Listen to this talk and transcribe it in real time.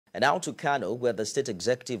And now to Kano, where the State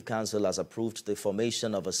Executive Council has approved the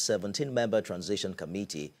formation of a 17-member transition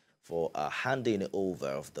committee for a handing over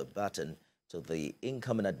of the baton to the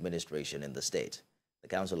incoming administration in the state. The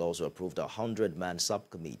council also approved a 100-man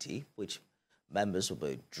subcommittee, which members will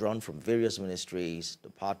be drawn from various ministries,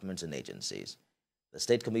 departments, and agencies. The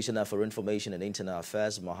State Commissioner for Information and Internal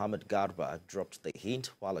Affairs, Mohammed Garba, dropped the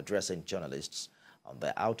hint while addressing journalists on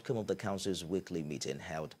the outcome of the council's weekly meeting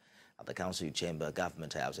held at the Council Chamber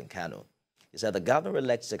Government House in Kano. He said the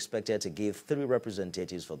governor-elect is expected to give 3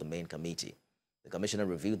 representatives for the main committee. The commissioner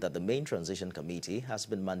revealed that the main transition committee has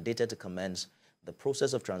been mandated to commence the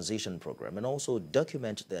process of transition program and also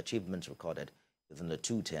document the achievements recorded within the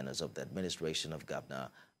 2 tenures of the administration of Governor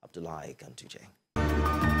Abdullahi Kantuje.